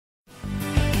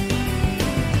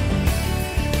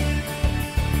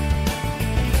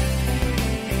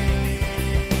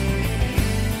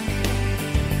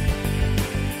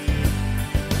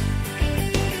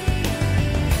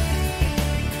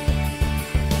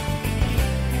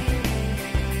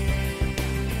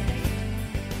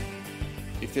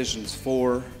Ephesians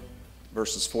 4,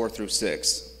 verses 4 through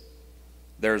 6.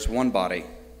 There is one body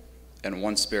and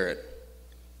one Spirit,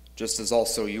 just as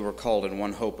also you were called in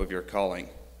one hope of your calling,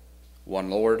 one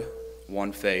Lord,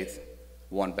 one faith,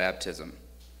 one baptism,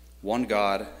 one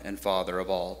God and Father of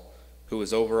all, who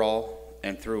is over all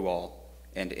and through all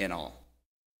and in all.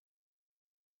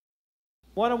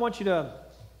 What I want you to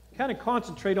kind of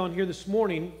concentrate on here this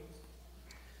morning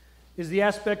is the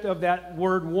aspect of that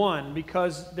word one,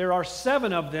 because there are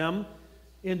 7 of them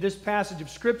in this passage of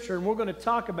Scripture, and we're going to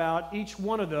talk about each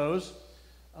one of those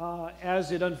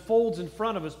as it unfolds in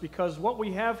front of us, because what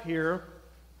we have here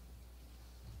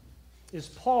is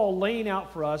Paul laying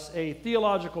out for us a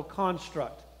theological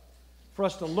construct for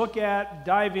us to look at,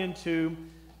 dive into,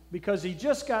 because he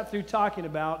just got through talking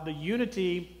about the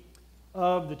unity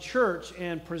of the church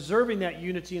and preserving that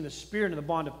unity in the Spirit and the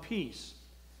bond of peace.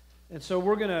 And so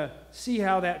we're going to see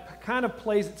how that kind of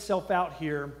plays itself out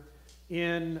here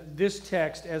in this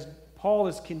text as Paul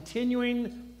is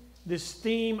continuing this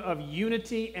theme of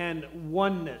unity and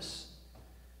oneness.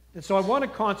 And so I want to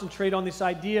concentrate on this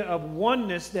idea of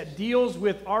oneness that deals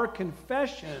with our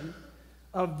confession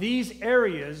of these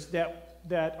areas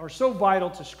that are so vital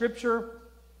to Scripture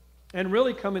and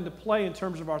really come into play in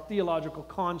terms of our theological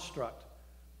construct.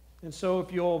 And so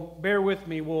if you'll bear with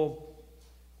me, we'll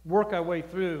work our way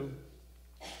through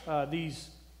these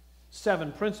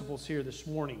 7 principles here this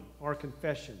morning, our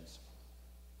confessions.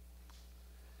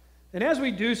 And as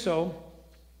we do so,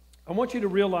 I want you to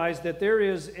realize that there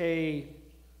is a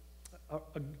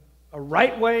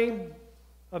right way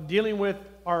of dealing with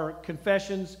our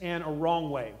confessions and a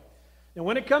wrong way. And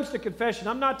when it comes to confession,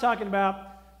 I'm not talking about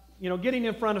getting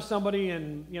in front of somebody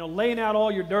and laying out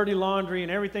all your dirty laundry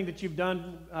and everything that you've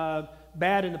done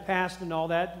bad in the past and all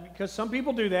that, because some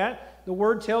people do that. The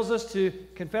Word tells us to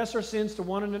confess our sins to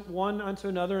one unto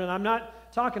another, and I'm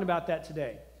not talking about that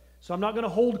today. So I'm not going to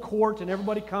hold court and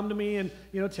everybody come to me and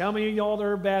tell me all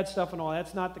their bad stuff and all.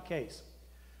 That's not the case.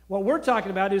 What we're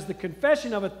talking about is the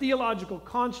confession of a theological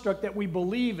construct that we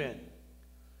believe in.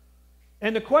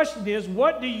 And the question is,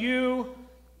 what do you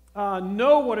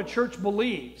know what a church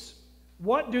believes?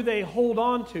 What do they hold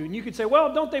on to? And you could say,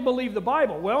 well, don't they believe the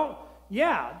Bible? Well,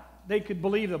 yeah, they could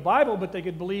believe the Bible, but they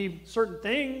could believe certain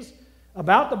things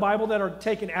about the Bible that are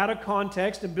taken out of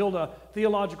context and build a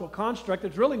theological construct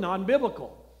that's really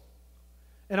non-biblical.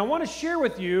 And I want to share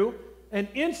with you an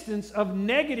instance of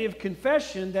negative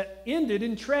confession that ended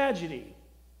in tragedy.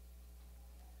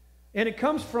 And it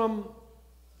comes from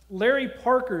Larry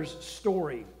Parker's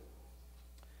story.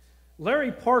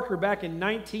 Larry Parker, back in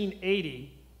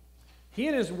 1980, he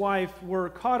and his wife were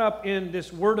caught up in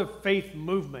this word of faith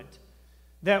movement,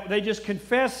 that they just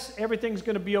confess everything's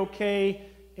going to be okay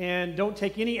and don't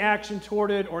take any action toward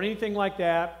it or anything like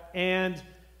that, and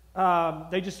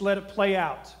they just let it play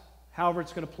out, however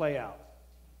it's going to play out.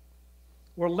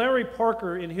 Where Larry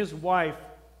Parker and his wife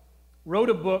wrote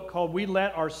a book called We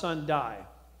Let Our Son Die.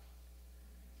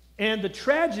 And the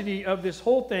tragedy of this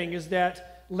whole thing is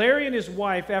that Larry and his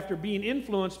wife, after being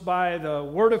influenced by the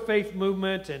Word of Faith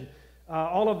movement and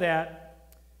all of that,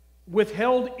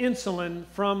 withheld insulin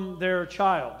from their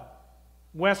child.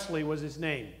 Wesley was his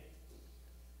name.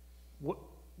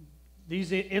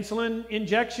 These insulin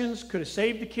injections could have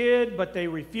saved the kid, but they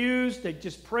refused. They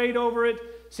just prayed over it,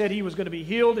 said he was going to be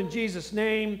healed in Jesus'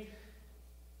 name.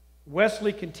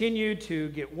 Wesley continued to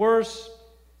get worse,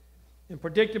 and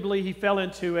predictably he fell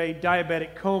into a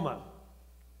diabetic coma.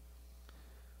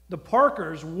 The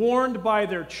Parkers, warned by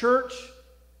their church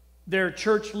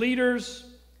leaders,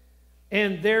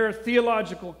 and their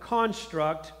theological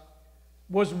construct,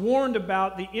 was warned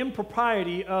about the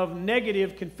impropriety of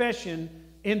negative confession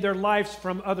in their lives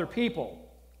from other people.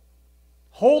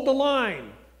 Hold the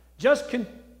line. Just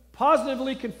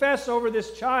positively confess over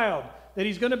this child that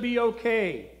he's going to be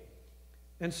okay.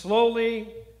 And slowly,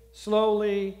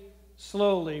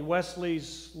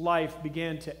 Wesley's life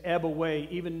began to ebb away,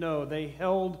 even though they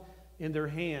held in their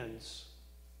hands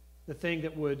the thing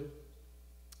that would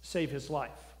save his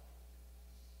life.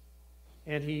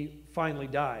 And he finally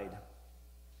died.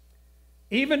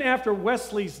 Even after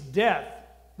Wesley's death,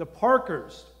 the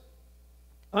Parkers,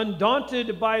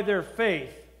 undaunted by their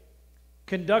faith,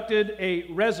 conducted a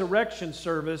resurrection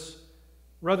service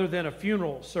rather than a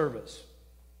funeral service.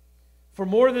 For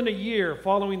more than a year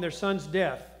following their son's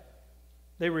death,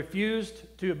 they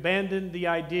refused to abandon the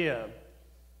idea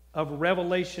of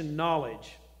revelation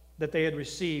knowledge that they had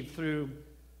received through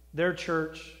their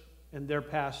church and their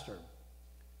pastor.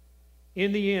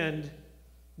 In the end,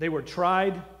 they were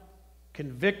tried,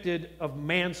 convicted of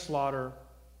manslaughter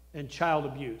and child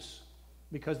abuse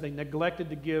because they neglected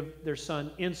to give their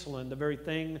son insulin, the very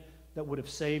thing that would have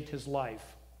saved his life.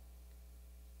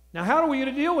 Now, how are we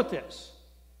going to deal with this?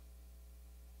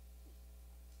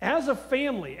 As a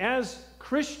family, as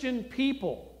Christian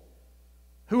people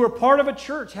who are part of a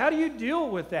church, how do you deal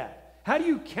with that? How do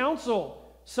you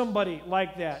counsel somebody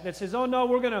like that that says, oh no,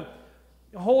 we're going to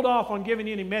hold off on giving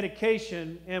you any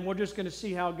medication and we're just going to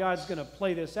see how God's going to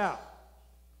play this out?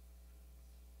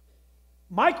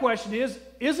 My question is,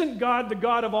 isn't God the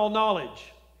God of all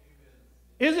knowledge?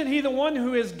 Isn't He the one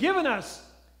who has given us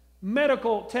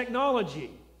medical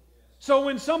technology? So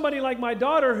when somebody like my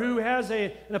daughter who has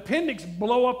an appendix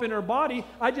blow up in her body,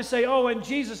 I just say, oh, in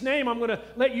Jesus' name, I'm going to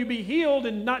let you be healed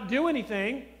and not do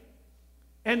anything.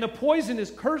 And the poison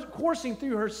is coursing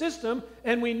through her system,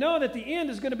 and we know that the end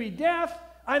is going to be death.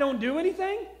 I don't do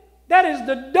anything? That is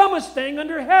the dumbest thing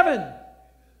under heaven.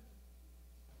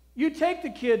 You take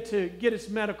the kid to get its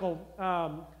medical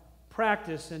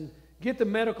practice and get the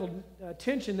medical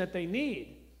attention that they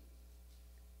need.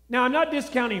 Now, I'm not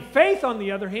discounting faith on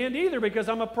the other hand either, because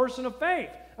I'm a person of faith.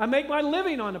 I make my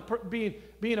living on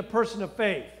being a person of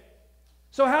faith.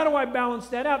 So how do I balance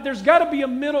that out? There's got to be a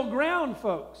middle ground,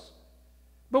 folks.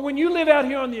 But when you live out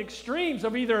here on the extremes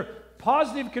of either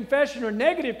positive confession or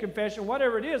negative confession,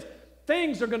 whatever it is,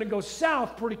 things are going to go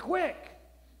south pretty quick.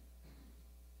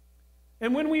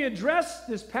 And when we address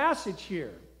this passage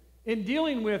here in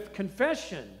dealing with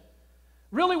confession,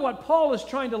 really what Paul is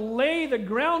trying to lay the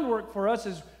groundwork for us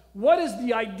is, what is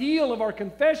the ideal of our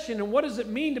confession and what does it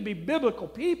mean to be biblical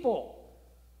people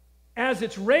as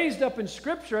it's raised up in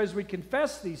Scripture as we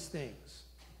confess these things?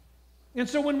 And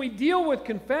so when we deal with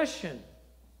confession,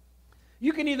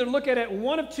 you can either look at it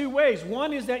one of two ways.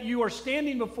 One is that you are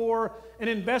standing before an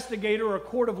investigator or a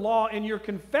court of law and you're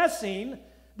confessing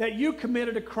that you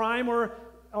committed a crime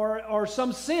or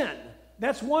some sin.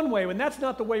 That's one way, and that's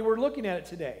not the way we're looking at it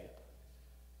today.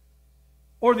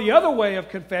 Or the other way of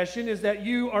confession is that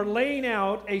you are laying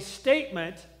out a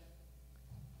statement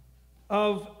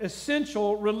of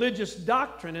essential religious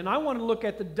doctrine. And I want to look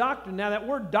at the doctrine. Now, that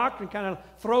word doctrine kind of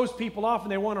throws people off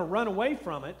and they want to run away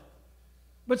from it.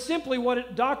 But simply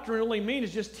what doctrine really means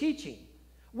is just teaching.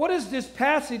 What does this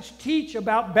passage teach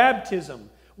about baptism?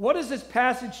 What does this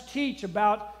passage teach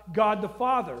about God the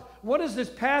Father? What does this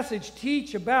passage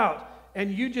teach about?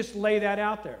 And you just lay that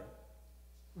out there.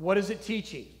 What is it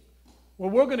teaching? Well,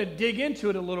 we're going to dig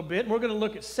into it a little bit. We're going to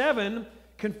look at 7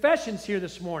 confessions here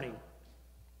this morning.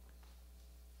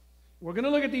 We're going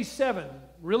to look at these 7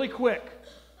 really quick,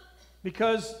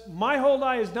 because my whole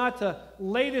eye is not to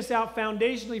lay this out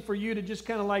foundationally for you to just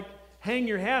kind of like hang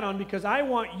your hat on, because I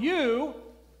want you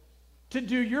to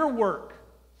do your work.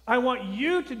 I want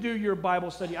you to do your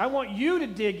Bible study. I want you to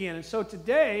dig in. And so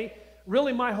today,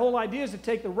 really my whole idea is to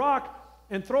take the rock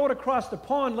and throw it across the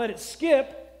pond, let it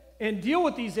skip, and deal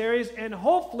with these areas, and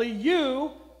hopefully you,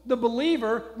 the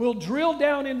believer, will drill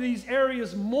down into these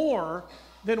areas more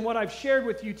than what I've shared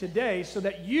with you today, so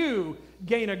that you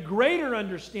gain a greater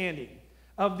understanding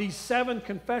of these 7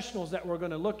 confessionals that we're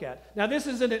going to look at. Now, this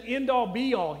isn't an end-all,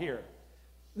 be-all here.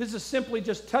 This is simply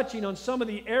just touching on some of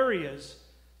the areas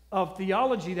of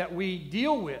theology that we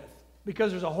deal with, because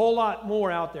there's a whole lot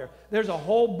more out there. There's a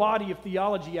whole body of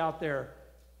theology out there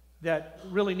that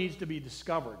really needs to be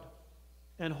discovered.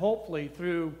 And hopefully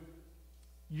through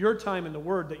your time in the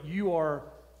Word that you are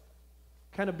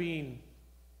kind of being,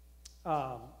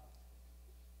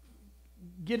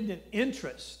 getting an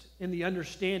interest in the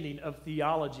understanding of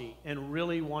theology and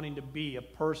really wanting to be a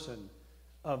person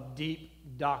of deep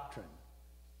doctrine.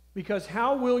 Because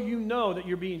how will you know that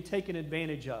you're being taken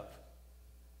advantage of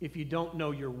if you don't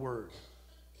know your Word?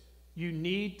 You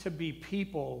need to be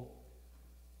people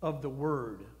of the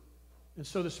Word. And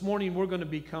so this morning we're going to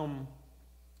become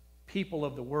people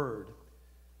of the Word.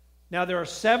 Now, there are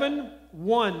 7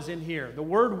 ones in here. The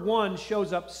word one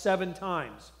shows up 7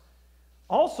 times.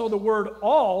 Also, the word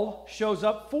all shows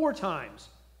up 4 times.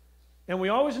 And we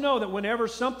always know that whenever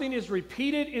something is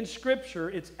repeated in Scripture,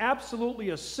 it's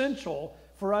absolutely essential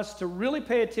for us to really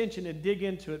pay attention and dig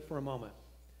into it for a moment.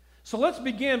 So let's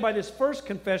begin by this first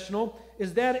confessional,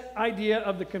 is that idea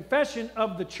of the confession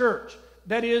of the church.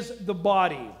 That is the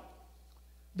body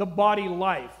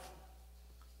life.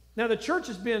 Now, the church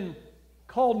has been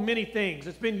called many things.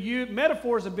 It's been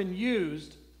metaphors have been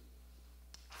used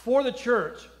for the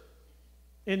church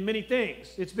in many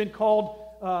things. It's been called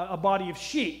a body of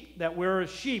sheep, that we're a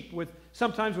sheep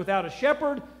sometimes without a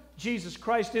shepherd. Jesus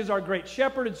Christ is our great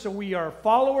shepherd, and so we are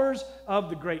followers of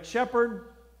the great shepherd.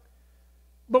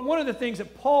 But one of the things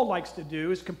that Paul likes to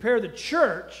do is compare the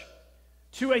church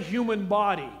to a human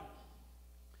body.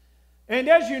 And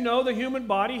as you know, the human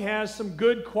body has some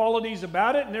good qualities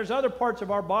about it, and there's other parts of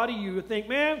our body you would think,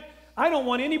 man, I don't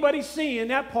want anybody seeing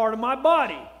that part of my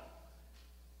body.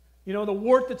 You know, the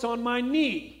wart that's on my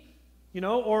knee, you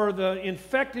know, or the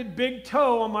infected big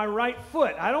toe on my right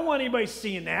foot. I don't want anybody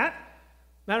seeing that.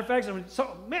 Matter of fact,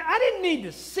 I didn't need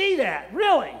to see that,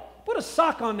 really. Put a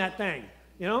sock on that thing,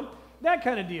 you know, that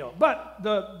kind of deal. But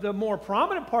the more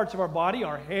prominent parts of our body,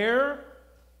 our hair,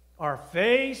 our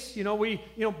face,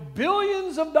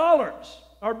 billions of dollars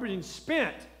are being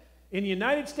spent in the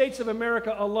United States of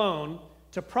America alone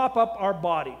to prop up our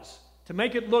bodies, to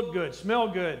make it look good,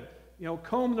 smell good,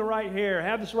 comb the right hair,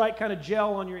 have this right kind of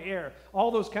gel on your hair, all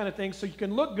those kind of things so you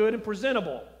can look good and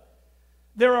presentable.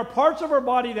 There are parts of our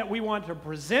body that we want to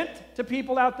present to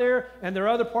people out there, and there are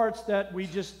other parts that we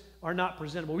just are not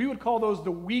presentable. We would call those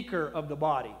the weaker of the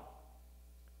body.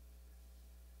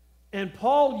 And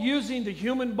Paul, using the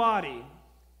human body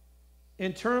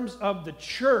in terms of the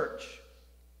church,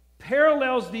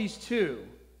 parallels these two.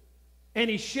 And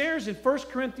he shares in 1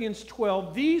 Corinthians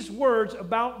 12 these words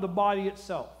about the body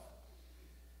itself.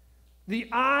 The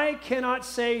eye cannot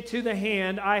say to the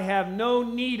hand, I have no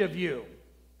need of you.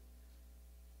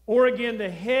 Or again, the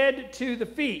head to the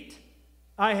feet,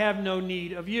 I have no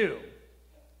need of you.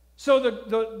 So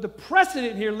the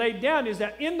precedent here laid down is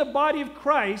that in the body of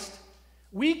Christ,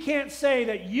 we can't say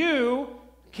that you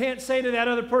can't say to that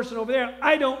other person over there,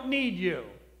 I don't need you.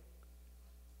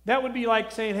 That would be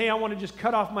like saying, hey, I want to just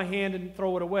cut off my hand and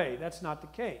throw it away. That's not the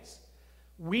case.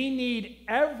 We need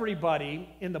everybody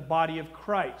in the body of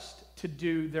Christ to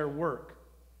do their work.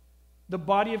 The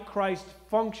body of Christ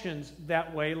functions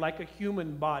that way, like a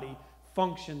human body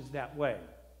functions that way.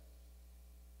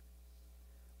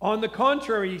 On the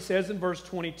contrary, he says in verse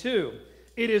 22,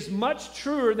 it is much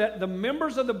truer that the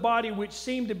members of the body which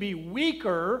seem to be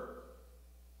weaker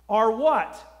are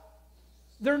what?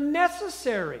 They're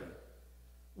necessary.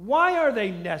 Why are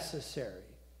they necessary?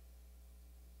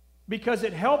 Because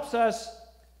it helps us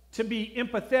to be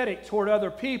empathetic toward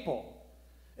other people.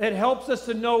 It helps us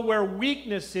to know where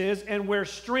weakness is and where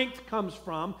strength comes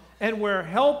from and where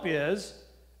help is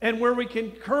and where we can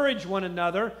encourage one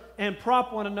another and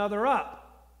prop one another up.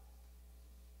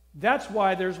 That's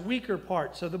why there's weaker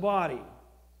parts of the body.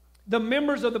 The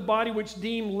members of the body which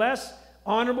deem less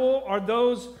honorable are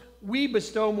those we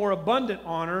bestow more abundant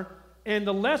honor, and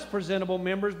the less presentable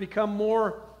members become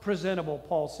more presentable,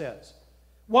 Paul says.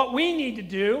 What we need to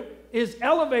do is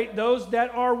elevate those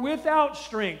that are without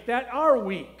strength, that are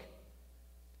weak.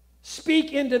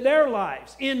 Speak into their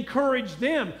lives, encourage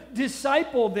them,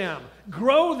 disciple them,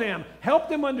 grow them, help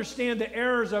them understand the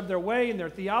errors of their way and their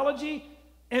theology,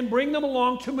 and bring them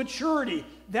along to maturity.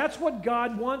 That's what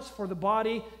God wants for the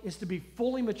body, is to be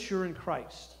fully mature in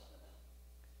Christ.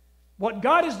 What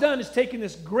God has done is taken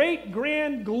this great,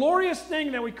 grand, glorious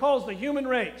thing that we call the human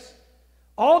race.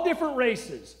 All different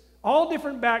races, all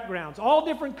different backgrounds, all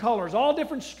different colors, all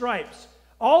different stripes,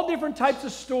 all different types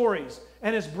of stories,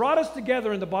 and has brought us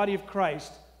together in the body of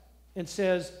Christ and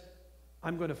says,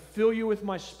 I'm going to fill you with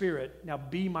my Spirit. Now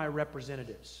be my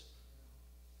representatives.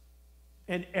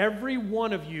 And every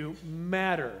one of you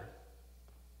matter.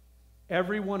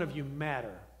 Every one of you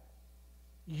matter.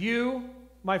 You,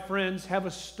 my friends, have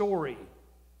a story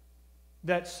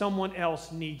that someone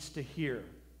else needs to hear.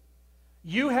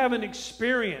 You have an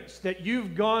experience that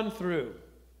you've gone through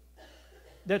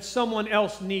that someone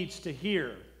else needs to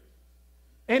hear.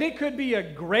 And it could be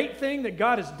a great thing that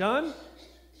God has done.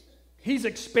 He's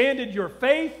expanded your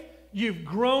faith. You've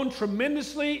grown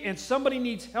tremendously, and somebody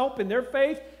needs help in their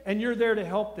faith, and you're there to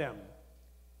help them.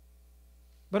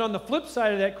 But on the flip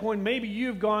side of that coin, maybe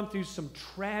you've gone through some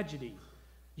tragedy.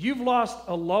 You've lost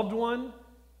a loved one.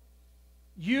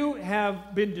 You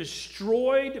have been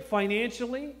destroyed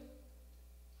financially.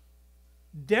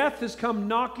 Death has come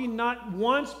knocking not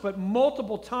once, but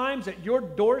multiple times at your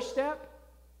doorstep.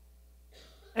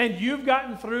 And you've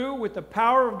gotten through with the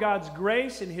power of God's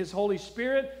grace and His Holy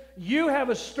Spirit. You have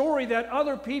a story that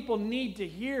other people need to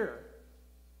hear.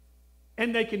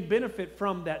 And they can benefit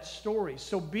from that story.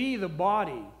 So be the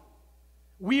body.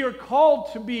 We are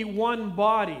called to be one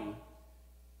body.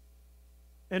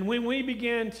 And when we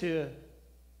begin to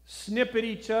snip at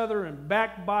each other and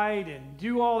backbite and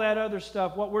do all that other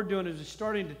stuff, what we're doing is we're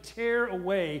starting to tear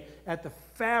away at the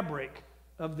fabric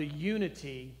of the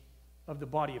unity of the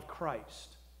body of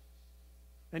Christ.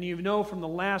 And you know from the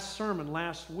last sermon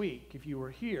last week, if you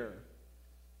were here,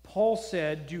 Paul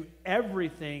said, do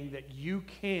everything that you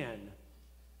can.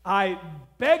 I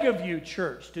beg of you,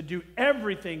 church, to do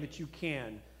everything that you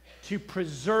can to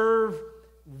preserve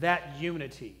that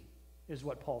unity, is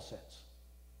what Paul says.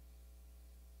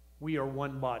 We are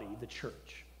one body, the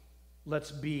church.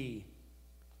 Let's be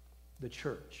the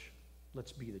church.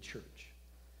 Let's be the church.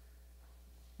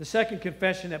 The second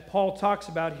confession that Paul talks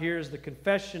about here is the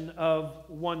confession of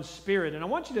one spirit. And I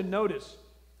want you to notice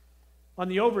on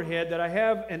the overhead that I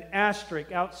have an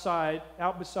asterisk out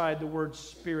beside the word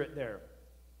spirit there.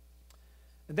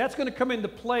 And that's going to come into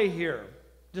play here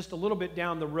just a little bit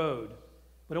down the road.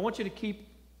 But I want you to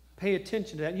pay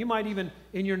attention to that. You might even,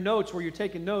 in your notes, where you're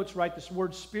taking notes, write this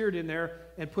word spirit in there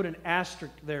and put an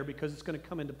asterisk there because it's going to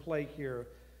come into play here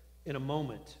in a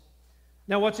moment.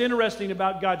 Now, what's interesting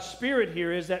about God's Spirit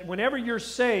here is that whenever you're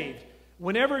saved,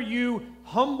 whenever you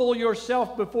humble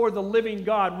yourself before the living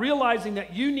God, realizing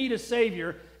that you need a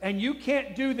Savior and you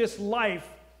can't do this life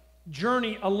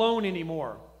journey alone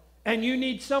anymore, and you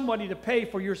need somebody to pay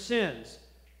for your sins,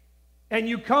 and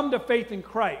you come to faith in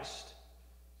Christ,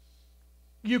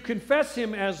 you confess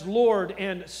Him as Lord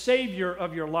and Savior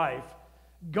of your life,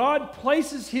 God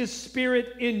places His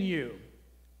Spirit in you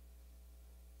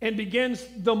and begins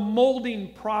the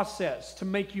molding process to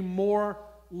make you more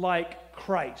like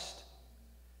Christ.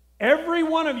 Every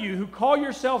one of you who call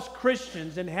yourselves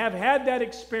Christians and have had that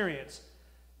experience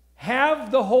have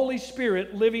the Holy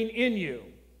Spirit living in you.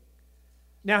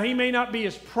 Now, He may not be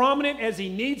as prominent as He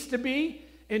needs to be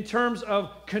in terms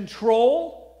of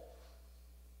control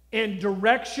and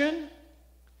direction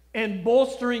and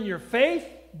bolstering your faith,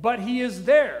 but He is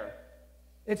there.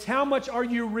 It's how much are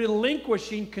you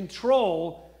relinquishing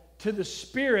control to the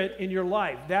Spirit in your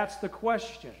life? That's the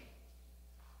question.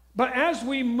 But as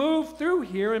we move through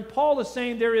here, and Paul is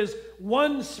saying there is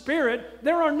one Spirit,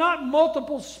 there are not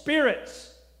multiple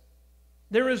spirits.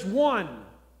 There is one.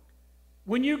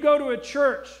 When you go to a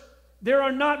church, there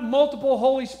are not multiple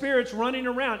Holy Spirits running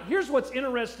around. Here's what's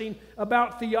interesting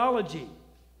about theology.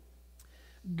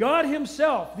 God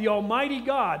Himself, the Almighty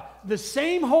God, the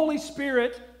same Holy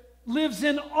Spirit lives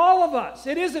in all of us.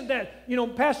 It isn't that,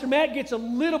 Pastor Matt gets a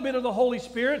little bit of the Holy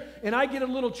Spirit, and I get a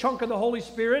little chunk of the Holy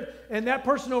Spirit, and that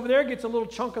person over there gets a little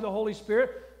chunk of the Holy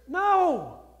Spirit.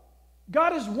 No.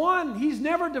 God is one. He's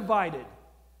never divided.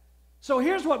 So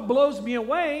here's what blows me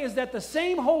away is that the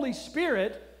same Holy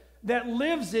Spirit that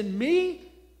lives in me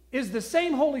is the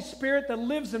same Holy Spirit that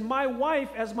lives in my wife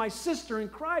as my sister in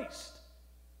Christ.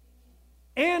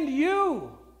 And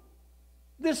you.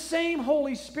 The same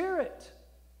Holy Spirit.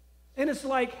 And it's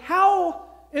like, how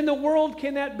in the world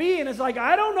can that be? And it's like,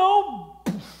 I don't know.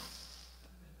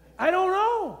 I don't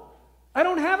know. I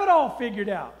don't have it all figured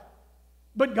out.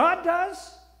 But God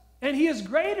does. And He is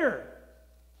greater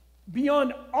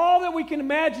beyond all that we can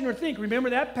imagine or think.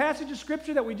 Remember that passage of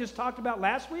Scripture that we just talked about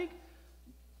last week?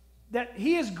 That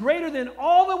He is greater than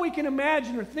all that we can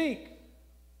imagine or think.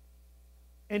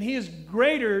 And He is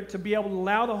greater to be able to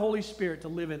allow the Holy Spirit to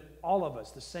live in all of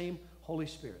us, the same Holy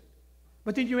Spirit.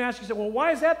 But then you ask yourself, well,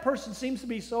 why is that person seems to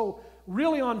be so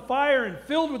really on fire and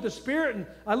filled with the Spirit, and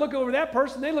I look over that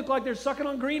person, they look like they're sucking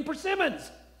on green persimmons.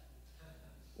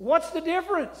 What's the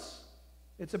difference?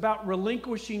 It's about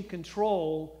relinquishing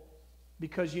control,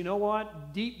 because you know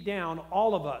what? Deep down,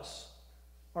 all of us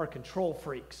are control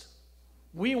freaks.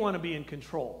 We want to be in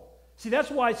control. See,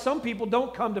 that's why some people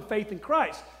don't come to faith in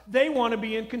Christ. They want to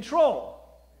be in control.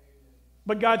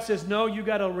 But God says, no, you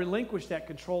got to relinquish that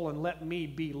control and let me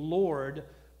be Lord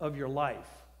of your life.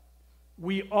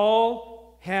 We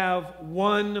all have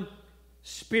one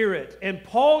Spirit. And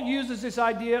Paul uses this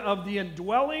idea of the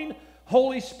indwelling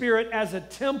Holy Spirit as a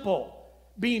temple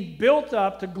being built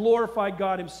up to glorify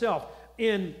God Himself.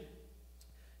 In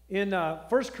 1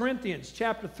 Corinthians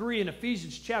chapter 3 and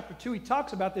Ephesians chapter 2, he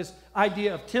talks about this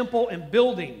idea of temple and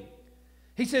building.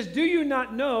 He says, do you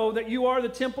not know that you are the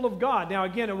temple of God? Now,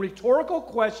 again, a rhetorical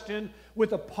question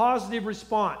with a positive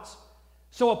response.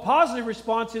 So a positive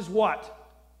response is what?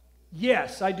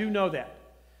 Yes, I do know that.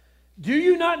 Do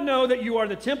you not know that you are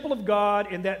the temple of God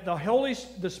and that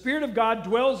the Spirit of God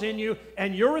dwells in you?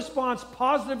 And your response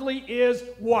positively is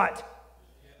what?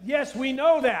 Yes, we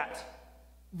know that.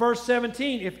 Verse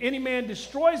 17, if any man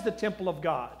destroys the temple of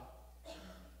God,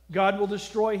 God will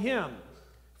destroy him.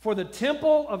 For the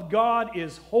temple of God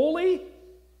is holy,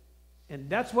 and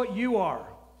that's what you are,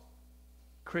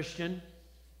 Christian,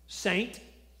 saint.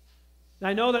 And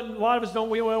I know that a lot of us don't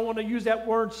want to use that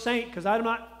word saint because I'm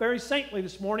not very saintly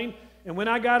this morning. And when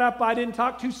I got up, I didn't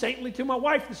talk too saintly to my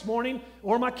wife this morning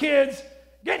or my kids.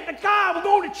 Get in the car, we're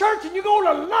going to church, and you're going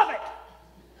to love it.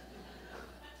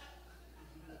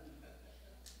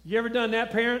 You ever done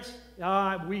that, parents?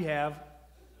 We have.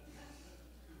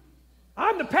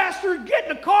 I'm the pastor, get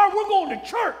in the car, we're going to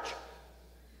church.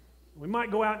 We might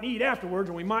go out and eat afterwards,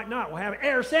 or we might not. We'll have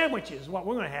air sandwiches is what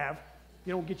we're going to have.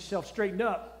 You don't get yourself straightened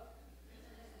up.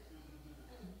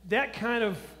 That kind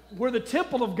of, we're the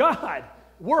temple of God.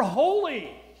 We're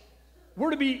holy.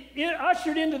 We're to be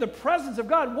ushered into the presence of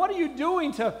God. What are you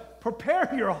doing to prepare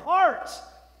your hearts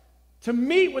to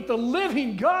meet with the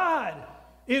living God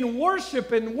in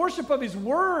worship and worship of His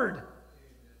Word?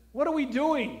 What are we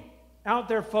doing out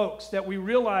there, folks, that we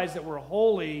realize that we're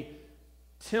holy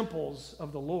temples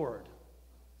of the Lord?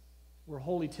 We're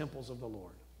holy temples of the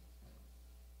Lord.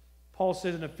 Paul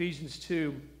says in Ephesians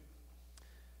 2,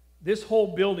 this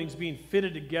whole building's being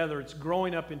fitted together. It's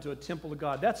growing up into a temple of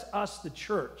God. That's us, the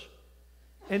church.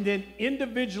 And then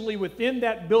individually within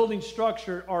that building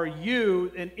structure are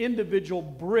you, an individual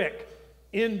brick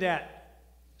in that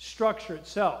structure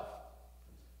itself.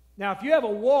 Now, if you have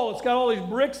a wall that's got all these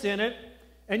bricks in it,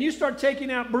 and you start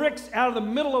taking out bricks out of the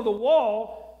middle of the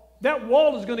wall, that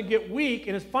wall is going to get weak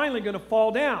and it's finally going to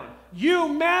fall down.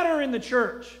 You matter in the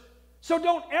church. So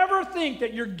don't ever think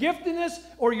that your giftedness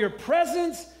or your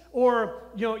presence or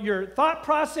your thought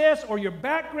process or your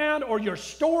background or your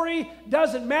story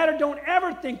doesn't matter. Don't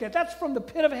ever think that. That's from the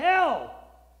pit of hell.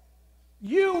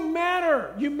 You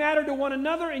matter. You matter to one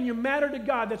another and you matter to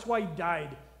God. That's why He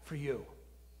died for you.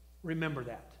 Remember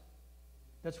that.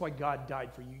 That's why God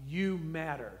died for you. You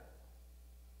matter.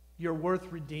 You're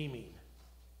worth redeeming.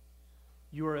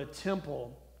 You are a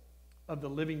temple of the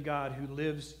living God who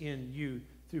lives in you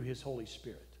through His Holy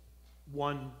Spirit.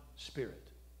 One Spirit.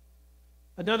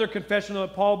 Another confession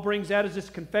that Paul brings out is this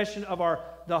confession of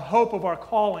the hope of our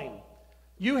calling.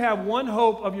 You have one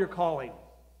hope of your calling.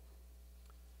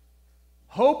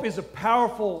 Hope is a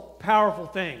powerful, powerful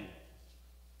thing.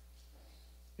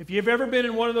 If you've ever been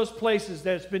in one of those places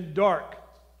that's been dark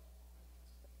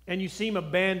and you seem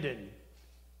abandoned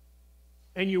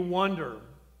and you wonder,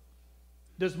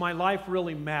 does my life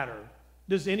really matter?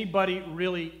 Does anybody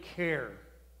really care?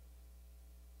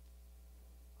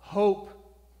 Hope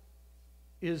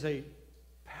is a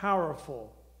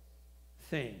powerful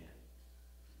thing.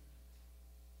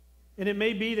 And it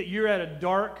may be that you're at a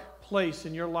dark place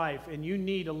in your life and you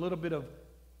need a little bit of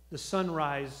the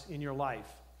sunrise in your life.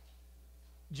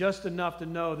 Just enough to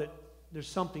know that there's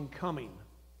something coming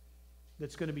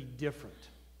that's going to be different.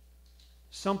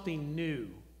 Something new.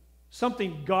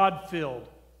 Something God-filled.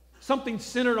 Something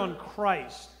centered on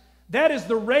Christ. That is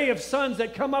the ray of suns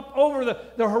that come up over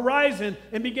the horizon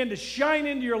and begin to shine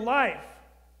into your life.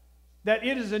 That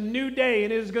it is a new day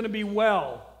and it is going to be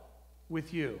well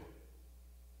with you.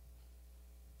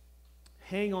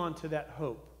 Hang on to that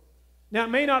hope. Now, it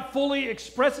may not fully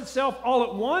express itself all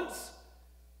at once,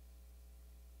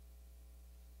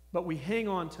 but we hang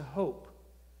on to hope.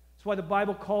 That's why the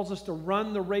Bible calls us to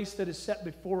run the race that is set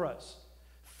before us.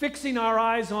 Fixing our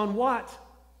eyes on what?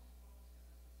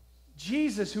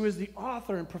 Jesus, who is the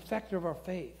author and perfecter of our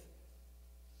faith.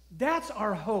 That's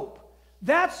our hope.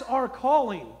 That's our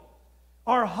calling.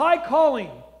 Our high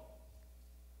calling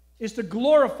is to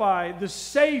glorify the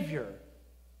Savior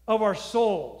of our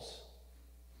souls,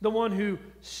 the one who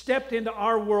stepped into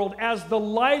our world as the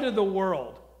light of the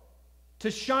world, to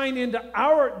shine into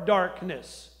our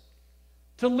darkness,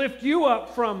 to lift you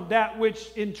up from that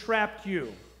which entrapped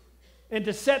you, and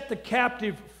to set the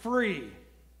captive free.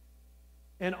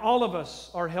 And all of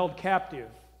us are held captive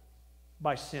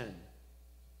by sin.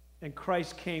 And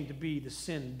Christ came to be the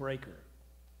sin breaker.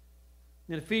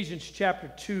 In Ephesians chapter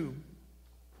 2,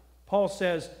 Paul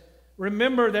says,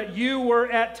 remember that you were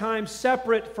at times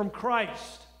separate from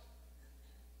Christ.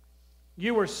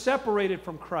 You were separated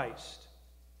from Christ.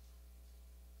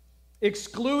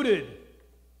 Excluded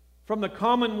from the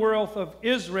commonwealth of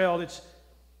Israel.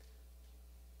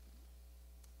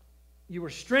 You were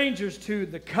strangers to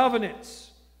the covenants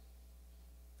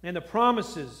and the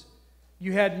promises.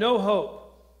 You had no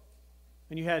hope,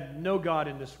 and you had no God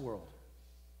in this world.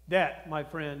 That, my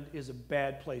friend, is a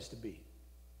bad place to be.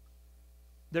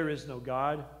 There is no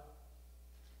God,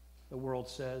 the world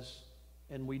says,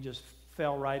 and we just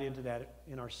fell right into that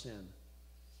in our sin.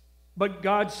 But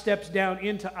God steps down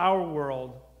into our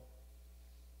world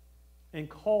and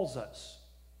calls us.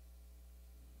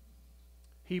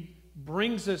 He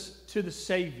brings us to the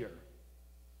Savior,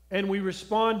 and we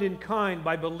respond in kind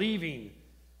by believing,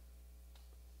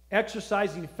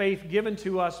 exercising faith given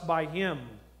to us by Him,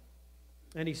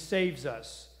 and He saves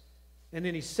us. And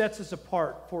then He sets us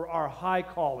apart for our high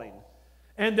calling.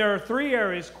 And there are three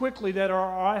areas quickly that are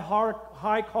our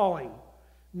high calling.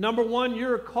 Number one,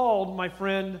 you're called, my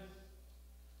friend,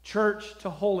 church, to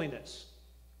holiness.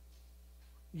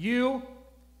 You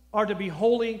are to be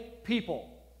holy people.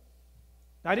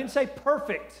 I didn't say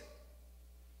perfect.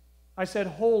 I said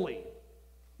holy.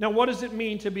 Now, what does it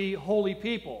mean to be holy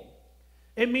people?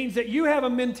 It means that you have a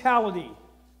mentality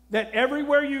that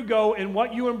everywhere you go and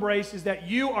what you embrace is that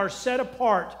you are set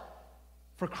apart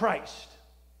for Christ.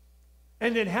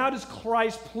 And then how does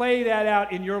Christ play that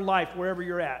out in your life, wherever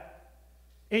you're at?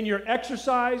 In your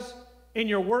exercise, in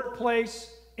your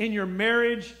workplace, in your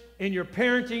marriage, in your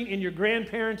parenting, in your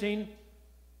grandparenting.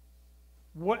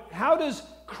 How does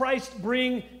Christ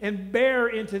bring and bear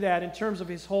into that in terms of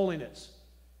his holiness?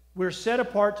 We're set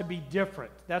apart to be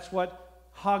different. That's what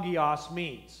hagios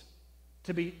means,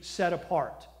 to be set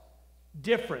apart.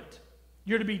 Different.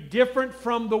 You're to be different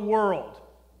from the world.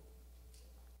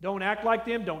 Don't act like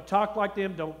them. Don't talk like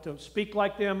them. Don't speak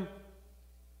like them.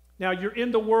 Now, you're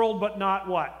in the world, but not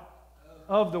what?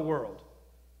 Of the world.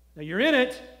 Now, you're in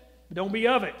it, but don't be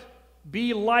of it.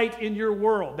 Be light in your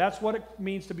world. That's what it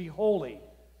means to be holy.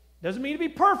 Doesn't mean to be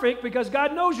perfect, because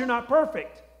God knows you're not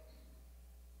perfect.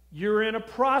 You're in a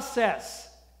process,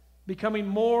 becoming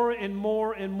more and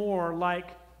more and more like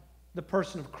the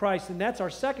person of Christ. And that's our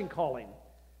second calling,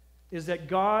 is that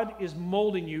God is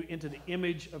molding you into the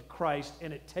image of Christ,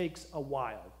 and it takes a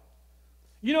while.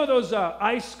 You know those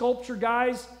ice sculpture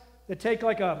guys that take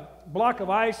like a block of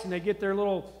ice and they get their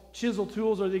little chisel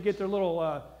tools, or they get their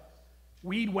little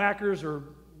weed whackers or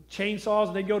chainsaws,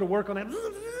 and they go to work on that,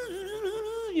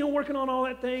 working on all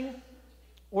that thing,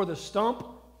 or the stump,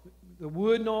 the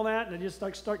wood and all that, and they just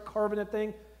like start carving that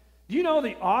thing. Do you know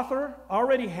the author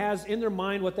already has in their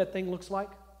mind what that thing looks like?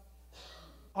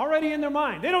 Already in their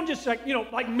mind. They don't just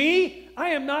like me, I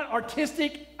am not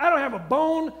artistic. I don't have a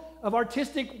bone of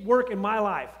artistic work in my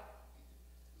life.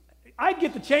 I'd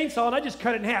get the chainsaw and I'd just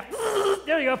cut it in half.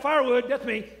 There you go, firewood, that's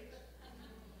me.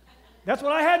 That's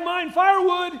what I had in mind,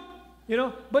 firewood.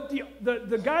 But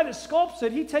the guy that sculpts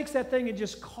it, he takes that thing and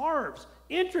just carves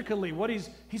intricately what he's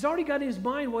already got in his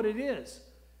mind what it is.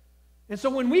 And so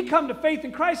when we come to faith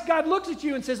in Christ, God looks at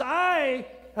you and says, I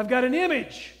have got an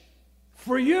image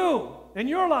for you and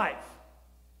your life.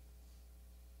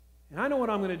 And I know what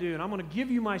I'm going to do, and I'm going to give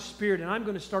you my Spirit, and I'm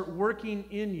going to start working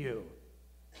in you.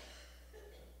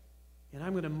 And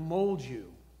I'm going to mold you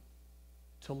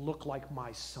to look like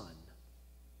my Son.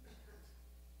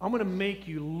 I'm going to make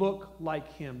you look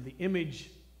like him, the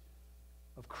image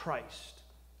of Christ.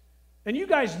 And you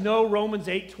guys know Romans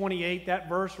 8:28, that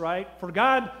verse, right? For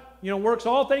God, works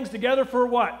all things together for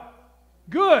what?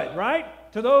 Good,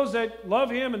 right? To those that love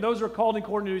him and those who are called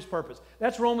according to his purpose.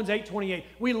 That's Romans 8:28.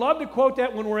 We love to quote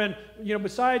that when we're in,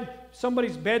 beside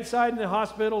somebody's bedside in the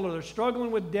hospital, or they're struggling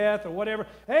with death or whatever.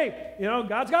 Hey,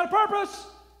 God's got a purpose.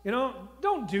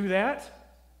 Don't do that.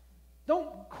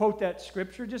 Don't quote that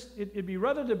scripture. It'd be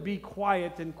rather to be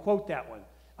quiet than quote that one.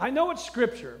 I know it's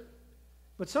scripture,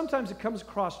 but sometimes it comes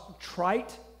across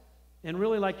trite and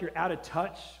really like you're out of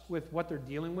touch with what they're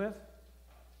dealing with.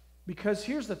 Because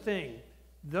here's the thing.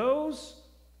 Those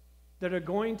that are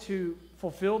going to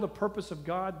fulfill the purpose of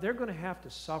God, they're going to have to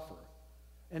suffer.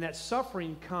 And that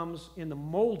suffering comes in the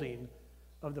molding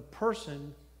of the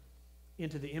person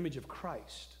into the image of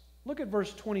Christ. Look at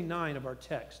verse 29 of our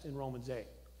text in Romans 8.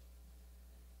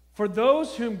 For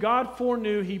those whom God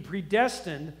foreknew, he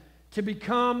predestined to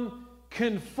become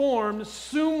conformed,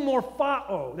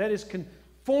 sumorphao, that is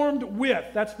conformed with,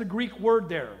 that's the Greek word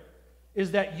there,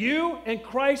 is that you and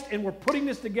Christ, and we're putting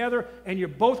this together, and you're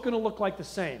both going to look like the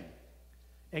same.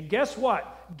 And guess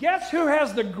what? Guess who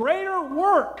has the greater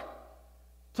work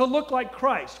to look like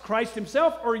Christ? Christ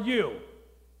himself or you?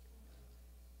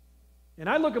 And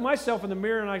I look at myself in the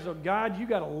mirror and I go, God, you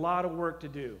got a lot of work to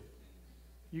do.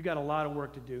 You got a lot of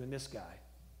work to do in this guy.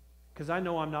 Because I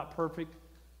know I'm not perfect.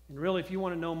 And really, if you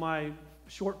want to know my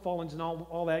shortfallings and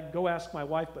all that, go ask my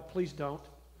wife, but please don't.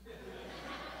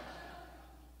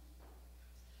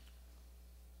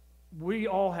 We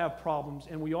all have problems,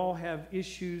 and we all have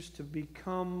issues to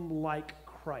become like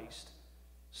Christ.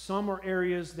 Some are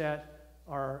areas that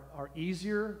are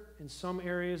easier, and some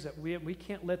areas that we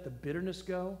can't let the bitterness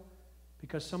go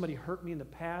because somebody hurt me in the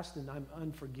past and I'm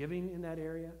unforgiving in that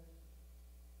area.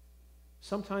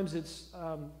 Sometimes it's,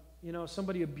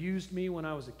 somebody abused me when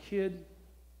I was a kid,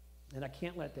 and I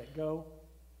can't let that go.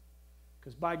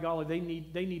 Because by golly,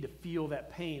 they need to feel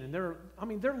that pain. And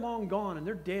they're long gone and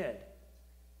they're dead.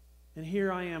 And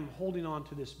here I am holding on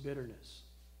to this bitterness.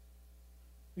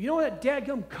 You know, that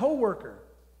dadgum coworker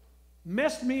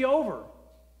messed me over.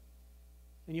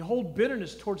 And you hold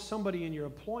bitterness towards somebody in your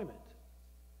employment.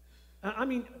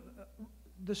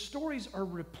 The stories are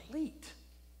replete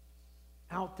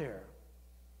out there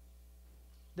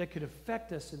that could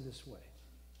affect us in this way.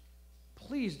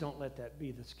 Please don't let that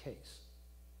be this case.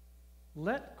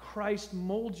 Let Christ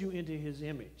mold you into his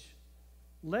image.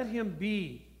 Let him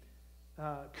be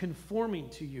conforming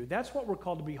to you. That's what we're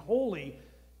called to be holy,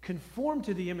 conform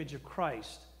to the image of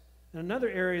Christ. And another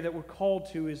area that we're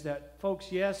called to is that,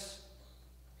 folks, yes,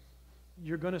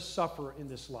 you're going to suffer in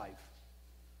this life.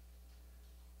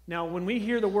 Now, when we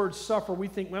hear the word suffer, we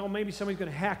think, well, maybe somebody's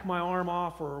going to hack my arm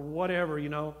off or whatever, you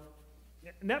know.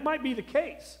 And that might be the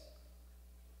case.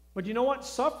 But you know what?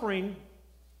 Suffering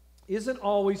isn't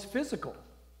always physical.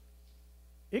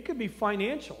 It could be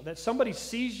financial, that somebody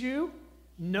sees you,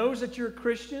 knows that you're a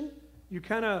Christian, you're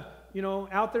kind of, you know,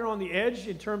 out there on the edge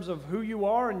in terms of who you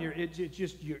are, and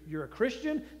you're a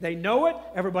Christian. They know it,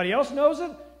 everybody else knows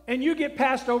it, and you get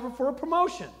passed over for a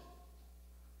promotion.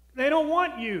 They don't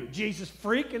want you, Jesus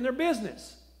freak, in their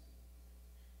business.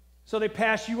 So they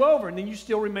pass you over, and then you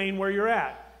still remain where you're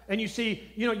at. And you see,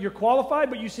 you know, you're qualified,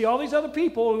 but you see all these other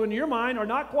people who in your mind are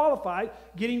not qualified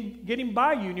getting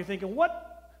by you, and you're thinking, what?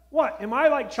 Am I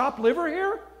like chopped liver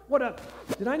here?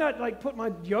 Did I not like put my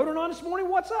deodorant on this morning?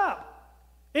 What's up?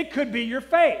 It could be your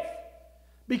faith.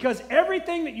 Because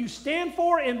everything that you stand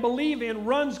for and believe in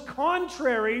runs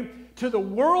contrary to the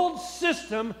world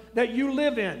system that you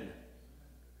live in.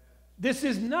 This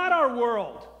is not our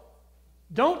world.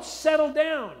 Don't settle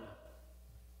down.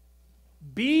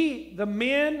 Be the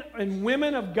men and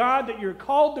women of God that you're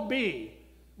called to be,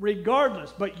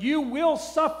 regardless. But you will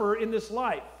suffer in this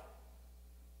life.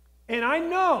 And I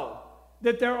know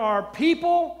that there are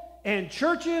people and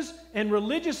churches and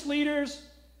religious leaders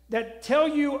that tell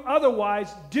you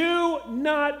otherwise. Do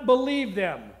not believe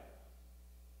them.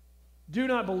 Do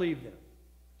not believe them.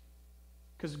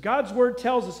 Because God's word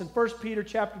tells us in 1 Peter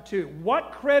chapter 2,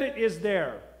 what credit is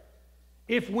there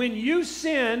if when you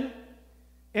sin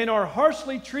and are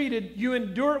harshly treated, you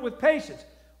endure it with patience?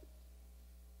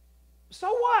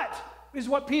 So what is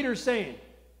what Peter's saying?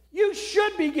 You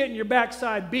should be getting your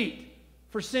backside beat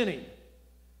for sinning.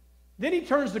 Then he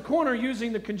turns the corner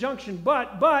using the conjunction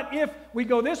but if we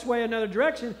go this way, another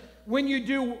direction, when you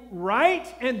do right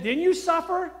and then you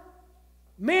suffer,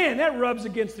 man, that rubs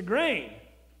against the grain.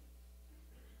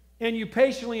 And you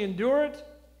patiently endure it,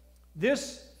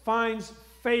 this finds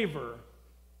favor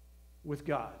with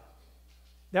God.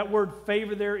 That word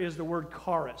favor there is the word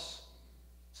charis.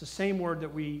 It's the same word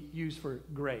that we use for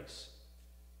grace.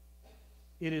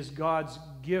 It is God's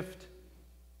gift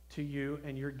to you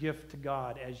and your gift to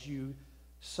God as you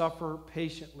suffer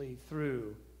patiently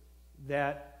through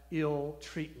that ill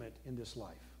treatment in this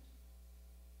life.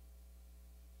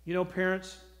 You know,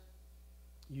 parents,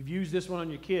 you've used this one on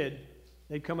your kid.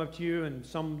 They come up to you and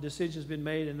some decision's been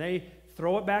made and they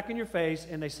throw it back in your face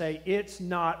and they say, it's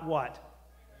not what?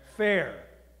 Fair,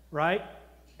 right?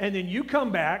 And then you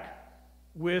come back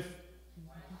with,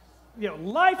 you know,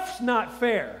 life's not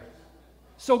fair.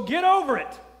 So get over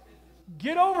it.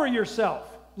 Get over yourself.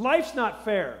 Life's not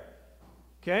fair.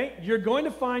 Okay? You're going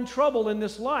to find trouble in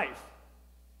this life.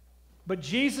 But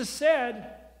Jesus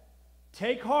said,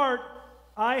 take heart,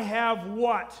 I have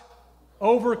what?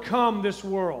 Overcome this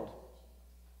world.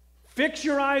 Fix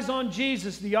your eyes on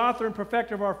Jesus, the author and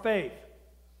perfecter of our faith,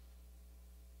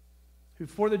 who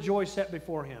for the joy set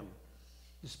before him,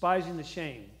 despising the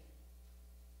shame,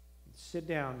 sit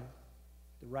down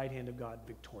at the right hand of God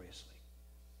victoriously.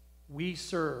 We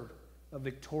serve a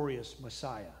victorious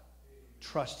Messiah.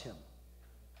 Trust him.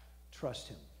 Trust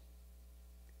him.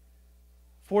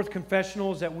 Fourth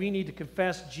confessional is that we need to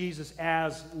confess Jesus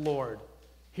as Lord.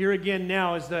 Here again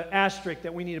now is the asterisk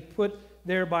that we need to put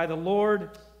there by the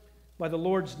Lord, by the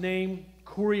Lord's name,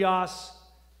 Kurios.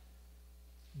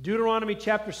 Deuteronomy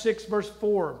chapter 6, verse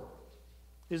 4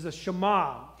 is the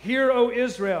Shema. Hear, O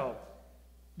Israel,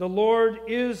 the Lord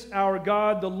is our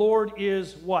God. The Lord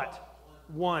is what?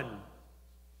 One.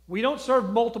 We don't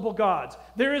serve multiple gods.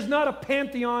 There is not a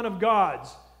pantheon of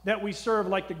gods that we serve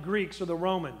like the Greeks or the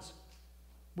Romans.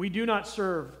 We do not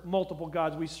serve multiple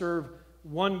gods. We serve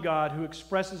one God who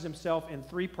expresses himself in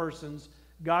three persons,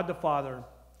 God the Father,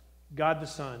 God the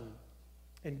Son,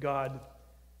 and God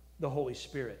the Holy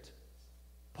Spirit.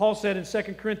 Paul said in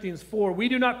 2 Corinthians 4, we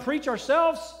do not preach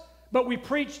ourselves, but we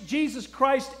preach Jesus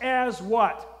Christ as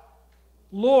what?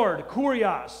 Lord,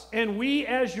 Kurios, and we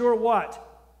as your what?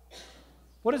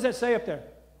 What does that say up there?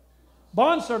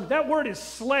 Bondservant. That word is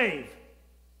slave.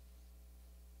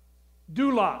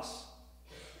 Doulos.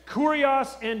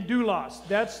 Kurios and doulos.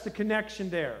 That's the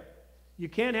connection there. You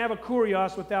can't have a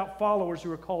kurios without followers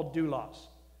who are called doulos.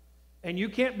 And you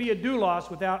can't be a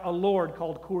doulos without a Lord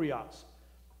called kurios.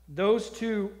 Those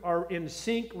two are in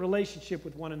sync relationship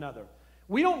with one another.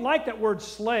 We don't like that word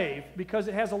slave because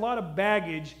it has a lot of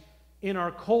baggage in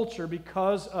our culture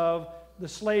because of the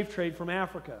slave trade from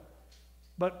Africa.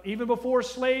 But even before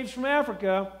slaves from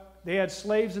Africa, they had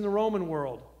slaves in the Roman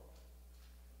world.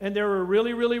 And there were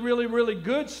really, really, really, really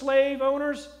good slave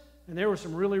owners, and there were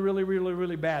some really, really, really,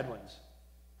 really bad ones.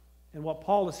 And what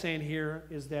Paul is saying here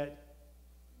is that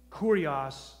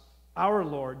Kurios, our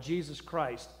Lord, Jesus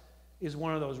Christ, is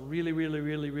one of those really, really,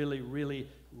 really, really, really,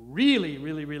 really,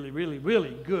 really, really, really,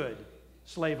 really good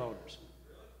slave owners.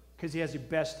 Because he has your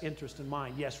best interest in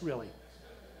mind. Yes, really.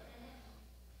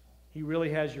 He really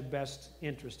has your best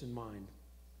interest in mind.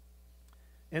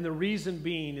 And the reason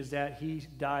being is that he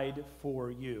died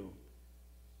for you.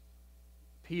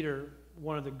 Peter,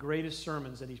 one of the greatest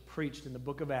sermons that he's preached in the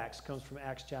book of Acts comes from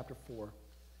Acts chapter 4.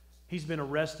 He's been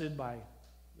arrested by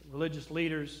religious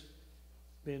leaders,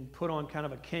 been put on kind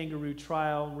of a kangaroo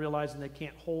trial, and realizing they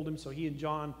can't hold him, so he and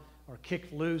John are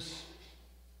kicked loose.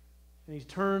 And he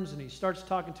turns and he starts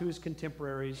talking to his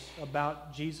contemporaries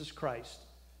about Jesus Christ.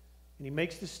 And he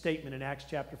makes this statement in Acts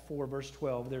chapter 4, verse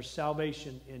 12, there's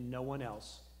salvation in no one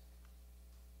else.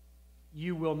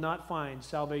 You will not find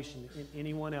salvation in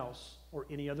anyone else or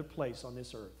any other place on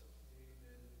this earth.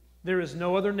 Amen. There is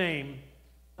no other name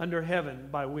under heaven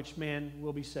by which man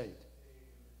will be saved.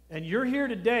 And you're here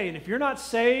today, and if you're not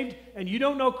saved and you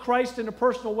don't know Christ in a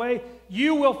personal way,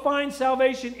 you will find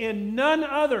salvation in none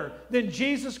other than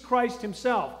Jesus Christ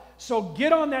himself. So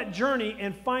get on that journey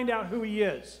and find out who he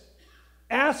is.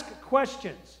 Ask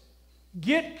questions.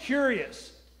 Get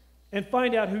curious and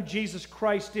find out who Jesus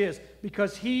Christ is,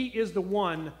 because he is the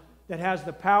one that has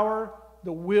the power,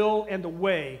 the will, and the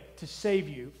way to save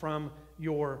you from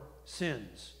your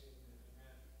sins.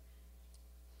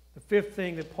 The fifth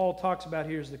thing that Paul talks about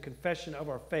here is the confession of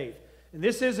our faith. And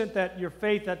this isn't that your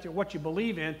faith, that's what you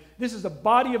believe in. This is a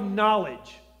body of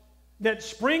knowledge that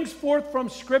springs forth from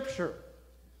Scripture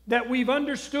that we've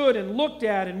understood and looked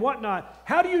at and whatnot.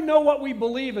 How do you know what we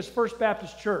believe as First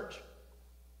Baptist Church?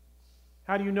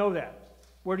 How do you know that?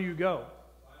 Where do you go?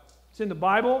 It's in the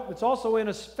Bible. It's also in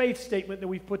a faith statement that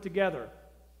we've put together.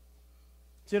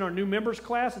 It's in our new members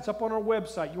class. It's up on our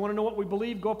website. You want to know what we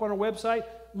believe? Go up on our website,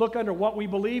 look under what we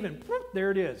believe, and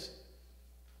there it is.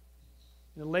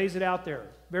 And it lays it out there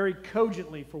very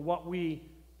cogently for what we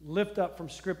lift up from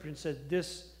Scripture and says,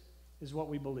 this is what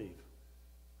we believe.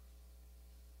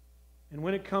 And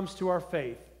when it comes to our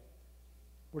faith,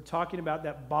 we're talking about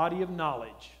that body of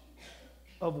knowledge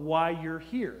of why you're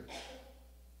here,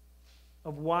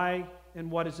 of why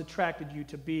and what has attracted you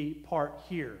to be part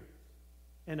here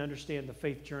and understand the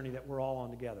faith journey that we're all on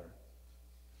together.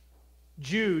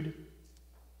 Jude,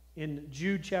 in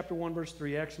Jude chapter 1, verse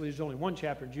 3, actually there's only one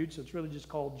chapter in Jude, so it's really just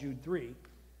called Jude 3.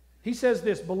 He says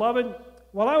this, Beloved,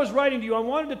 while I was writing to you, I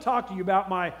wanted to talk to you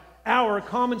about our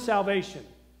common salvation.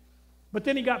 But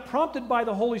then he got prompted by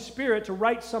the Holy Spirit to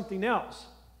write something else.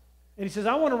 And he says,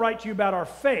 I want to write to you about our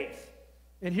faith.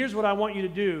 And here's what I want you to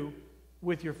do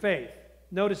with your faith.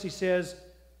 Notice he says,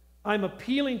 I'm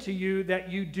appealing to you that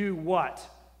you do what?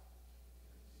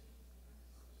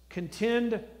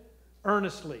 Contend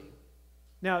earnestly.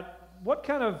 Now, what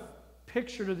kind of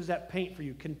picture does that paint for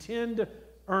you? Contend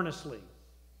earnestly.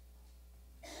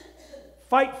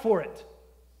 Fight for it.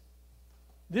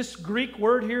 This Greek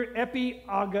word here,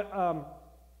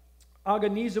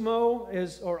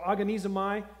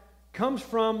 agonizomai, comes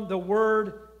from the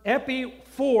word epi,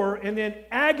 for, and then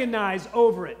agonize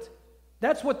over it.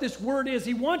 That's what this word is.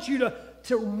 He wants you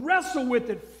to wrestle with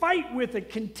it, fight with it,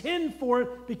 contend for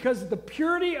it, because the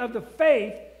purity of the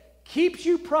faith keeps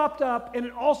you propped up, and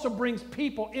it also brings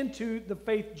people into the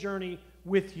faith journey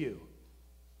with you.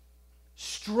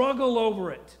 Struggle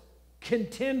over it.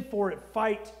 Contend for it.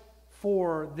 Fight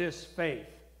for this faith.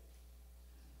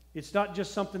 It's not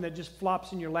just something that just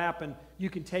flops in your lap and you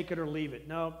can take it or leave it.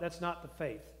 No, that's not the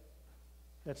faith.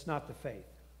 That's not the faith.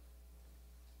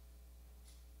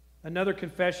 Another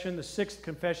confession, the sixth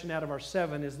confession out of our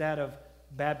 7, is that of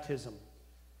baptism.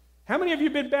 How many of you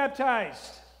have been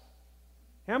baptized?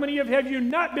 How many of you have you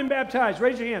not been baptized?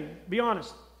 Raise your hand. Be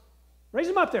honest. Raise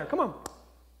them up there. Come on.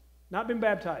 Not been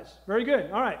baptized. Very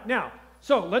good. All right. Now,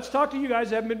 so let's talk to you guys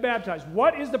that haven't been baptized.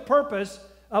 What is the purpose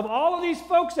of all of these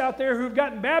folks out there who've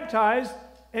gotten baptized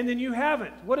and then you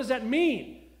haven't? What does that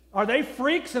mean? Are they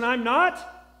freaks and I'm not?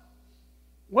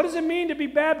 What does it mean to be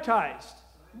baptized?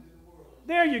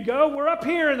 There you go. We're up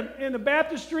here in the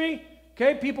baptistry.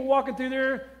 Okay, people walking through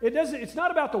there. It's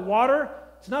not about the water.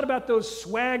 It's not about those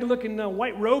swag-looking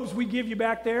white robes we give you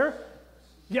back there.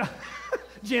 Yeah,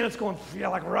 Janet's going, yeah,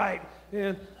 like right.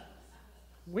 And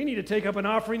we need to take up an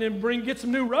offering and get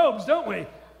some new robes, don't we?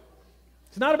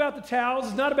 It's not about the towels.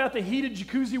 It's not about the heated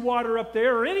jacuzzi water up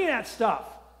there or any of that stuff.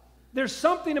 There's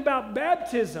something about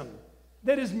baptism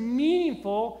that is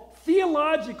meaningful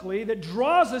theologically that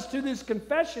draws us to this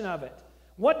confession of it.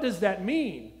 What does that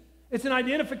mean? It's an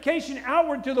identification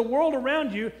outward to the world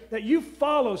around you that you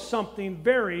follow something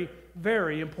very,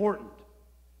 very important.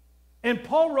 And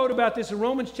Paul wrote about this in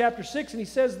Romans chapter 6, and he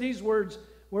says these words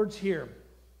here.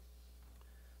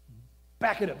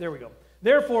 Back it up. There we go.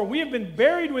 Therefore, we have been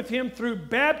buried with him through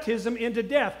baptism into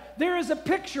death. There is a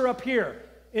picture up here.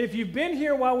 And if you've been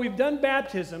here while we've done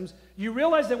baptisms, you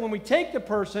realize that when we take the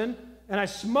person and I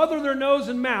smother their nose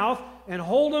and mouth and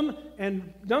hold them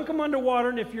and dunk them underwater,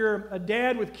 and if you're a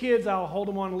dad with kids, I'll hold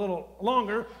them on a little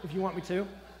longer if you want me to.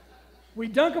 We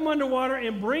dunk them underwater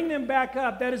and bring them back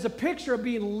up. That is a picture of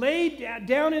being laid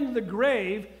down into the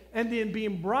grave and then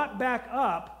being brought back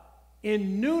up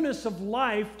in newness of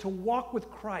life to walk with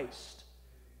Christ.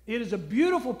 It is a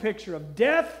beautiful picture of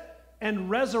death and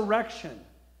resurrection.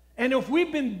 And if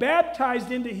we've been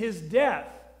baptized into his death,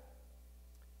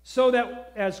 so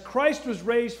that as Christ was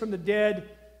raised from the dead,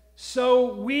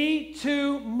 so we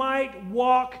too might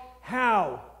walk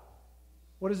how?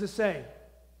 What does it say?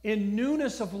 In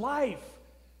newness of life.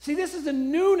 See, this is a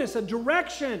newness, a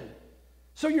direction.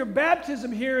 So your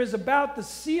baptism here is about the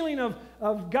sealing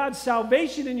of God's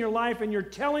salvation in your life, and you're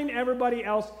telling everybody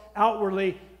else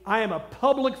outwardly, I am a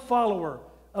public follower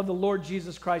of the Lord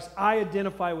Jesus Christ. I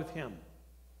identify with him.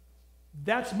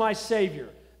 That's my Savior.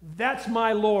 That's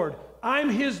my Lord. I'm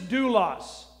his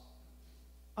doulos.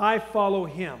 I follow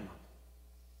him.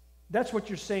 That's what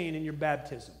you're saying in your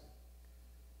baptism.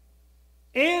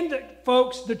 And,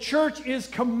 folks, the church is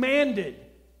commanded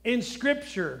in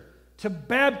Scripture to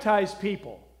baptize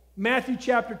people. Matthew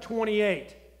chapter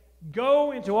 28.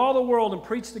 Go into all the world and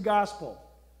preach the gospel.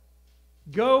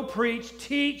 Go preach,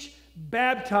 teach,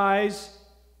 baptize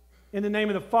in the name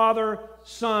of the Father,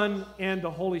 Son, and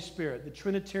the Holy Spirit. The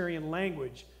Trinitarian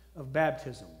language of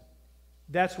baptism.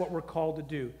 That's what we're called to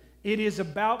do. It is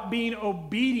about being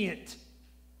obedient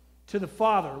to the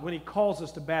Father when he calls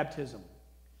us to baptism.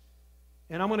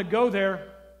 And I'm going to go there.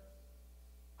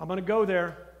 I'm going to go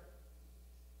there.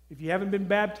 If you haven't been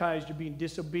baptized, you're being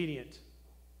disobedient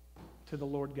to the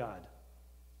Lord God.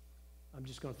 I'm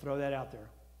just going to throw that out there.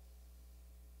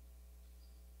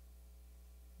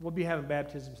 We'll be having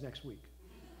baptisms next week.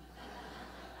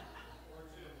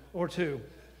 Or two.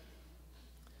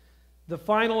 The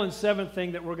final and seventh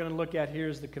thing that we're going to look at here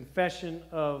is the confession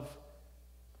of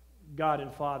God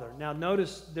and Father. Now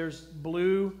notice there's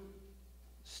blue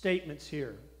statements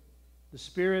here. The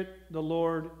Spirit, the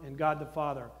Lord, and God the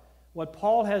Father. What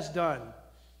Paul has done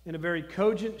in a very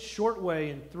cogent, short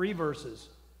way in 3 verses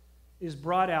is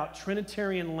brought out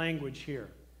Trinitarian language here.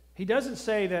 He doesn't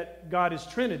say that God is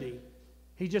Trinity.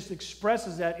 He just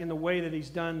expresses that in the way that he's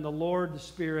done the Lord, the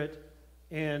Spirit,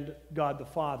 and God the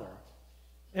Father.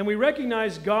 And we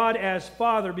recognize God as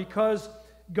Father because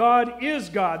God is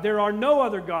God. There are no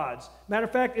other gods. Matter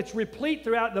of fact, it's replete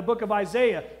throughout the book of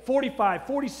Isaiah, 45,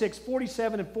 46,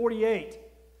 47, and 48.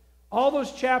 All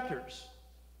those chapters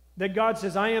that God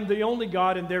says, I am the only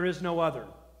God and there is no other.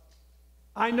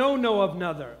 I know no of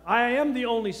another. I am the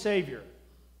only Savior.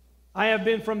 I have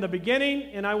been from the beginning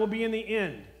and I will be in the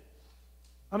end.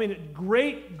 I mean,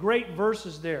 great, great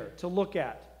verses there to look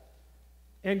at.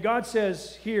 And God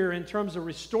says here, in terms of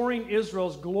restoring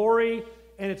Israel's glory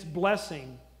and its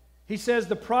blessing, he says,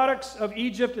 the products of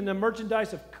Egypt and the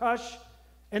merchandise of Cush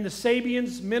and the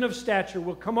Sabians, men of stature,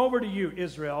 will come over to you,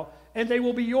 Israel, and they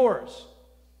will be yours.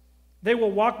 They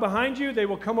will walk behind you, they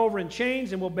will come over in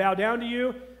chains and will bow down to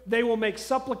you. They will make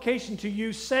supplication to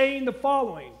you, saying the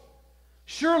following,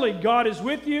 surely God is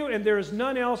with you, and there is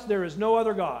none else, there is no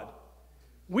other God.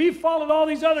 We've followed all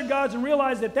these other gods and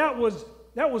realized that was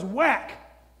whack.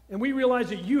 And we realize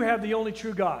that you have the only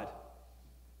true God.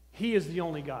 He is the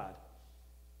only God.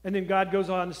 And then God goes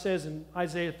on and says in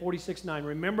Isaiah 46:9,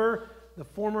 remember the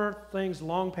former things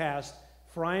long past,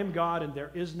 for I am God and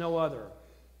there is no other.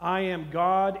 I am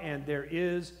God and there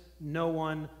is no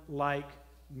one like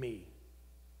me.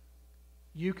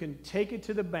 You can take it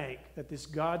to the bank that this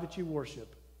God that you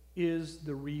worship is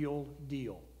the real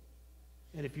deal.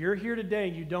 And if you're here today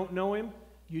and you don't know him,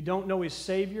 you don't know his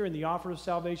Savior and the offer of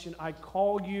salvation, I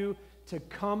call you to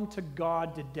come to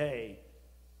God today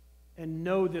and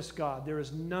know this God. There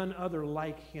is none other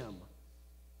like him,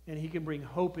 and he can bring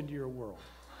hope into your world.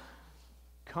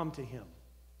 Come to him.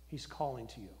 He's calling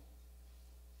to you.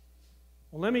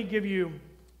 Well, let me give you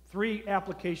 3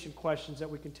 application questions that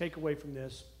we can take away from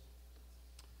this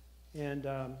and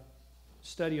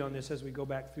study on this as we go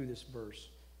back through this verse.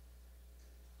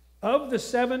 Of the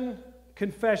 7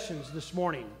 confessions this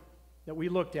morning that we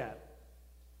looked at,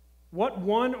 what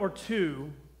 1 or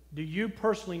 2 do you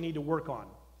personally need to work on?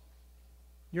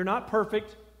 You're not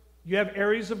perfect. You have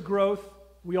areas of growth.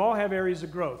 We all have areas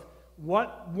of growth.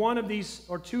 What 1 of these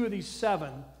or 2 of these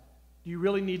 7 do you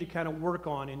really need to kind of work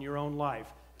on in your own life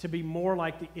to be more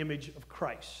like the image of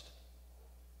Christ?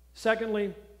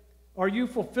 Secondly, are you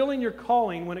fulfilling your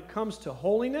calling when it comes to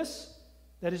holiness,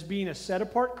 that is being a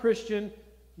set-apart Christian,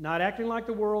 not acting like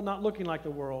the world, not looking like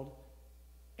the world,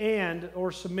 and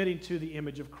or submitting to the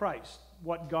image of Christ,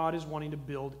 what God is wanting to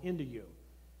build into you.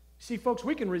 See, folks,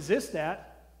 we can resist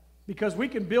that because we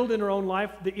can build in our own life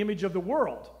the image of the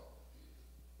world.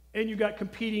 And you've got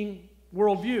competing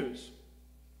worldviews.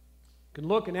 You can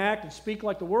look and act and speak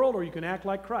like the world, or you can act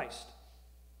like Christ.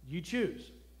 You choose.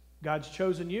 God's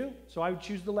chosen you, so I would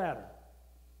choose the latter.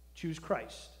 Choose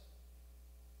Christ.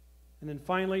 And then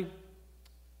finally,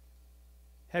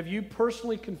 have you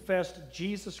personally confessed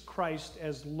Jesus Christ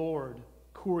as Lord,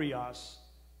 Kurios,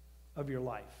 of your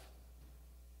life?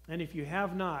 And if you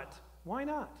have not, why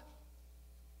not?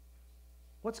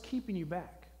 What's keeping you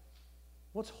back?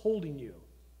 What's holding you?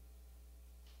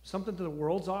 Something that the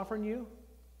world's offering you?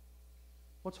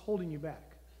 What's holding you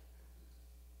back?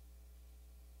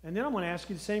 And then I'm going to ask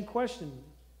you the same question.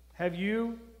 Have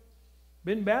you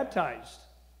been baptized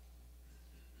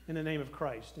in the name of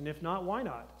Christ? And if not, why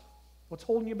not? What's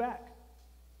holding you back?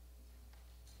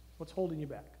 What's holding you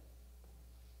back?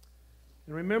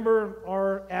 And remember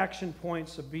our action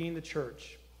points of being the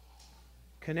church.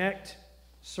 Connect,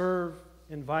 serve,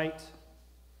 invite,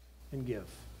 and give.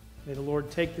 May the Lord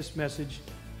take this message,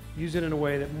 use it in a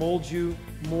way that molds you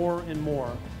more and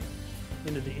more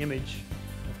into the image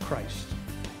of Christ.